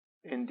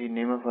In the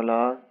name of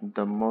Allah,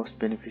 the most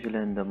beneficial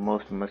and the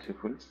most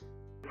merciful.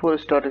 Before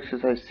start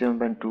exercise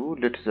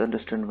 7.2, let us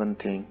understand one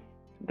thing,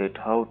 that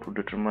how to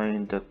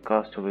determine the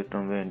cost of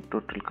atom when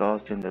total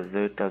cost and the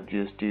rate of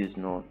GST is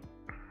known.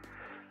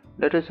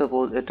 Let us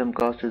suppose atom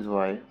cost is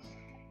Y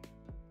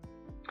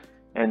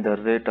and the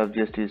rate of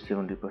GST is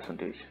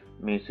 70%,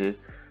 means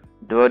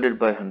divided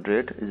by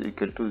 100 is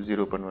equal to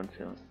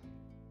 0.17.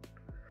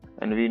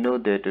 And we know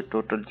that the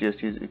total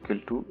GST is equal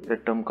to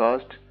atom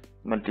cost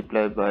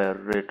multiplied by a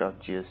rate of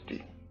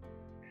GST.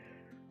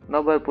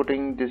 Now by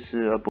putting this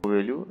above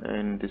value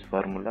in this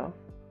formula,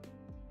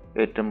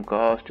 atom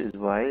cost is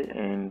Y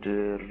and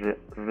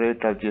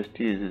rate of GST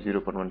is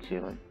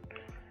 0.17.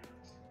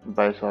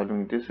 By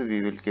solving this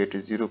we will get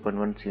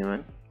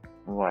 0.17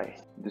 Y.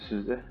 This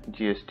is the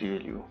GST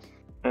value.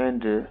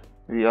 And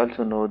we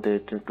also know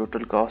that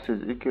total cost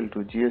is equal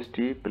to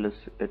GST plus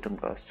atom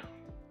cost.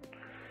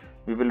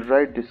 We will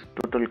write this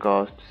total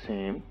cost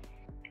same,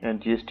 and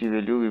GST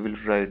value we will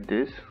write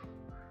this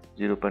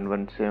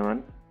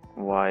 0.17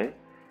 Y,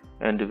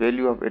 and the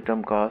value of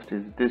atom cost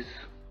is this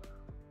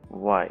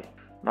Y.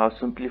 Now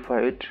simplify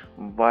it.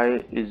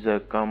 Y is a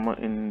comma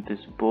in this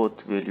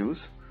both values.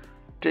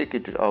 Take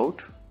it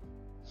out.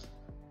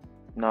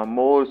 Now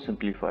more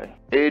simplify.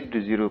 Add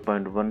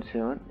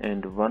 0.17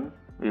 and 1,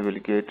 we will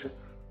get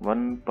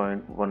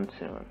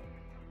 1.17.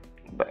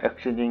 By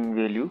exchanging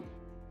value,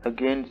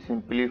 again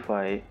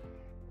simplify.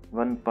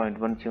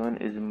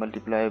 1.17 is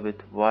multiplied with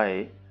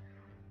Y.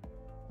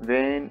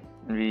 When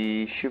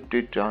we shift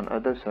it on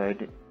other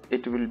side,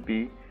 it will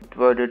be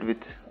divided with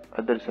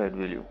other side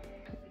value.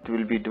 It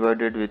will be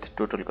divided with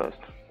total cost.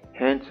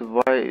 Hence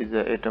Y is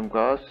the atom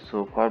cost,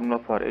 so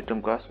formula for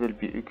atom cost will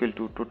be equal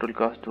to total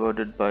cost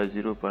divided by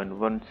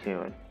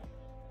 0.17,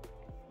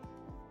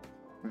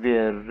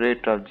 where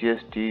rate of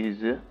GST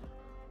is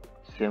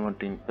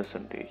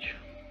 17%.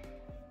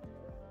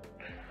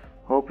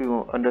 Hope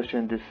you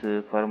understand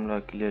this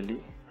formula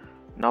clearly.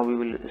 Now we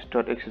will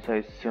start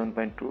exercise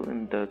 7.2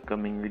 in the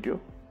coming video.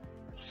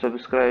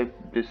 Subscribe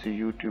this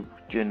YouTube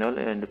channel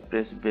and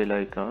press bell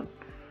icon.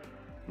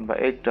 By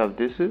act of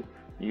this,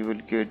 you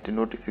will get the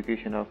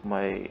notification of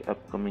my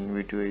upcoming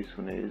video as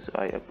soon as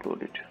I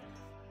upload it.